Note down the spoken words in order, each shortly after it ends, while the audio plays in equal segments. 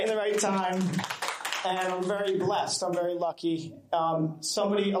time, and I'm very blessed. I'm very lucky. A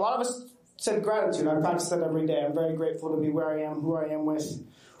lot of us said gratitude. I practice that every day. I'm very grateful to be where I am, who I am with,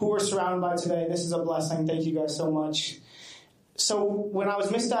 who we're surrounded by today. This is a blessing. Thank you guys so much. So when I was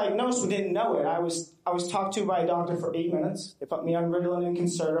misdiagnosed, we didn't know it. I was talked to by a doctor for 8 minutes. They put me on Ritalin and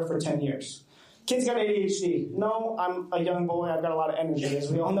Concerta for 10 years. Kids got ADHD. No, I'm a young boy. I've got a lot of energy.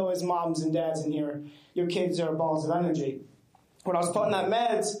 As we all know as moms and dads in here, your kids are balls of energy. When I was put on that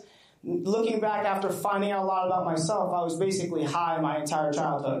meds, looking back after finding out a lot about myself, I was basically high my entire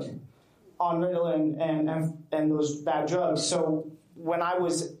childhood on Ritalin and those bad drugs. So when I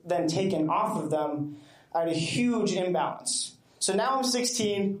was then taken off of them, I had a huge imbalance. So now I'm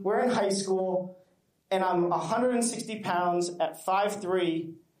 16, we're in high school, and I'm 160 pounds at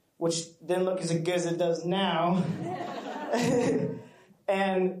 5'3", which didn't look as good as it does now.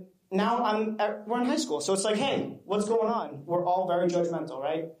 And now we're in high school. So it's like, hey, what's going on? We're all very judgmental,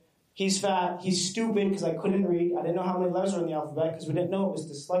 right? He's fat, he's stupid because I couldn't read. I didn't know how many letters are in the alphabet because we didn't know it was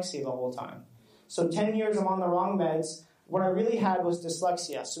dyslexia the whole time. So 10 years I'm on the wrong meds. What I really had was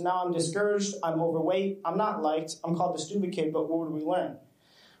dyslexia. So now I'm discouraged, I'm overweight, I'm not liked, I'm called the stupid kid, but what do we learn?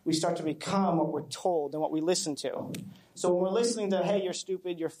 We start to become what we're told and what we listen to. So when we're listening to, hey, you're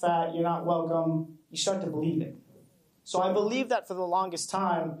stupid, you're fat, you're not welcome, you start to believe it. So I believed that for the longest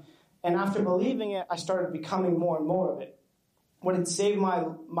time, and after believing it, I started becoming more and more of it. What had saved my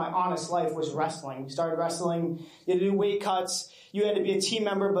honest life was wrestling. We started wrestling. You had to do weight cuts. You had to be a team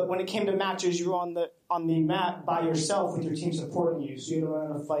member, but when it came to matches, you were on the mat by yourself with your team supporting you. So you had to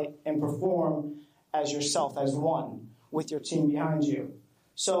learn to fight and perform as yourself, as one, with your team behind you.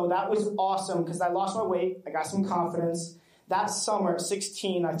 So that was awesome because I lost my weight. I got some confidence. That summer at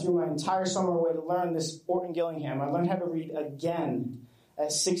 16, I threw my entire summer away to learn this Orton Gillingham. I learned how to read again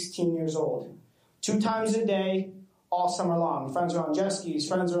at 16 years old. 2 times a day, all summer long. Friends are on jet skis,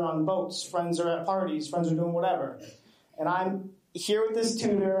 friends are on boats, friends are at parties, friends are doing whatever. And I'm here with this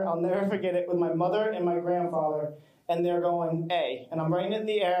tutor, I'll never forget it, with my mother and my grandfather, and they're going, A. And I'm writing it in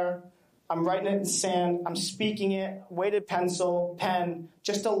the air, I'm writing it in sand, I'm speaking it, weighted pencil, pen,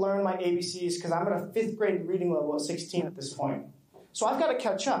 just to learn my ABCs, because I'm at a 5th grade reading level at 16 at this point. So I've got to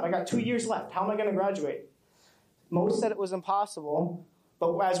catch up. I got 2 years left. How am I going to graduate? Most said it was impossible.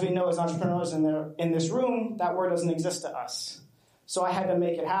 But as we know as entrepreneurs in this room, that word doesn't exist to us. So I had to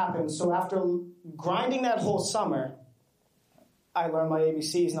make it happen. So after grinding that whole summer, I learned my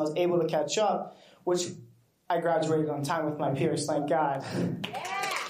ABCs and I was able to catch up, which I graduated on time with my peers, thank God. Yeah.